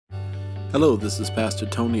Hello, this is Pastor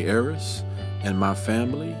Tony Harris and my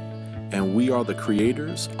family, and we are the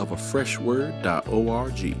creators of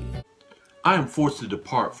afreshword.org. I am forced to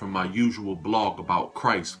depart from my usual blog about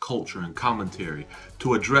Christ, culture, and commentary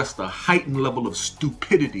to address the heightened level of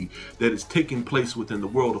stupidity that is taking place within the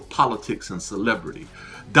world of politics and celebrity.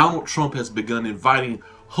 Donald Trump has begun inviting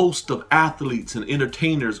hosts of athletes and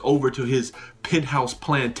entertainers over to his penthouse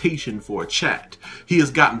plantation for a chat. He has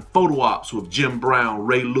gotten photo ops with Jim Brown,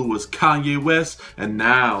 Ray Lewis, Kanye West, and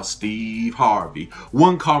now Steve Harvey.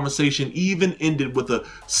 One conversation even ended with a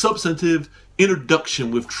substantive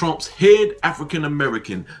introduction with Trump's head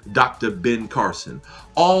African-American, Dr. Ben Carson.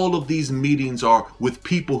 All of these meetings are with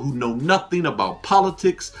people who know nothing about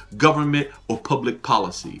politics, government, or public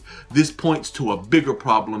policy. This points to a bigger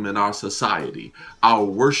problem in our society, our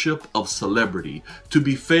worship of celebrity. To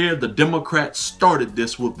be fair, the Democrats started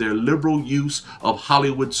this with their liberal use of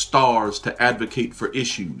Hollywood stars to advocate for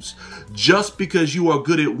issues. Just because you are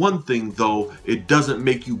good at one thing, though, it doesn't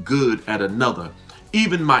make you good at another.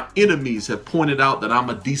 Even my enemies have pointed out that I'm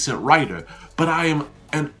a decent writer, but I am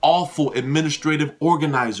an awful administrative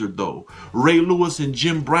organizer though. Ray Lewis and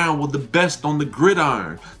Jim Brown were the best on the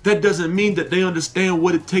gridiron. That doesn't mean that they understand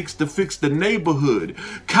what it takes to fix the neighborhood.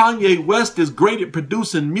 Kanye West is great at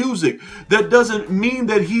producing music. That doesn't mean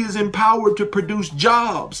that he is empowered to produce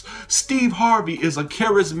jobs. Steve Harvey is a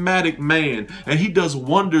charismatic man and he does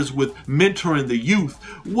wonders with mentoring the youth.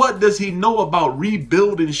 What does he know about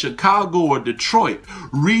rebuilding Chicago or Detroit?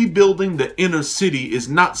 Rebuilding the inner city is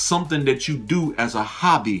not something that you do as a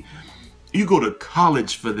hobby. You go to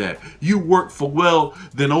college for that. You work for well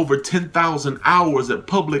than over 10,000 hours at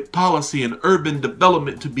public policy and urban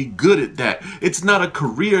development to be good at that. It's not a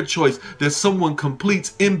career choice that someone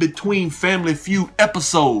completes in between Family Feud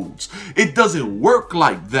episodes. It doesn't work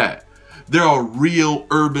like that. There are real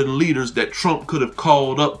urban leaders that Trump could have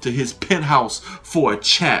called up to his penthouse for a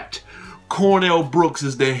chat. Cornell Brooks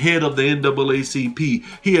is the head of the NAACP.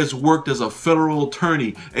 He has worked as a federal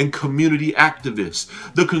attorney and community activist.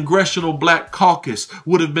 The Congressional Black Caucus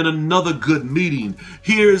would have been another good meeting.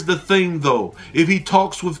 Here's the thing though, if he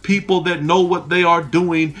talks with people that know what they are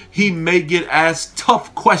doing, he may get asked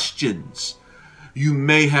tough questions. You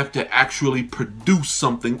may have to actually produce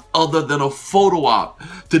something other than a photo op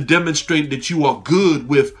to demonstrate that you are good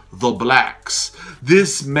with the blacks.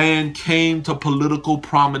 This man came to political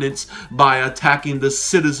prominence by attacking the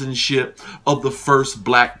citizenship of the first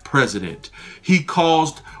black president. He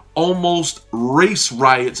caused almost race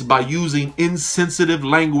riots by using insensitive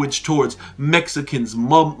language towards Mexicans,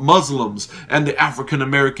 Muslims, and the African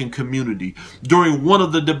American community. During one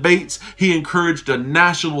of the debates, he encouraged a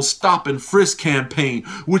national stop and frisk campaign,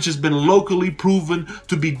 which has been locally proven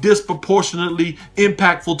to be disproportionately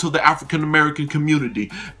impactful to the African American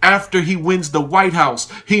community. After he wins the White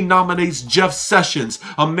House, he nominates Jeff Sessions,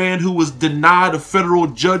 a man who was denied a federal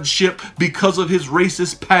judgeship because of his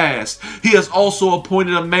racist past. He has also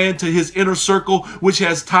appointed a man to his inner circle which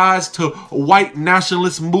has ties to white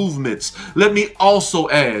nationalist movements. Let me also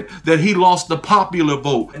add that he lost the popular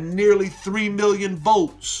vote and nearly 3 million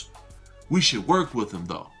votes. We should work with him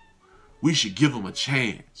though. We should give him a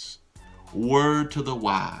chance. Word to the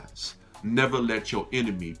wise, never let your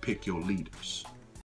enemy pick your leaders.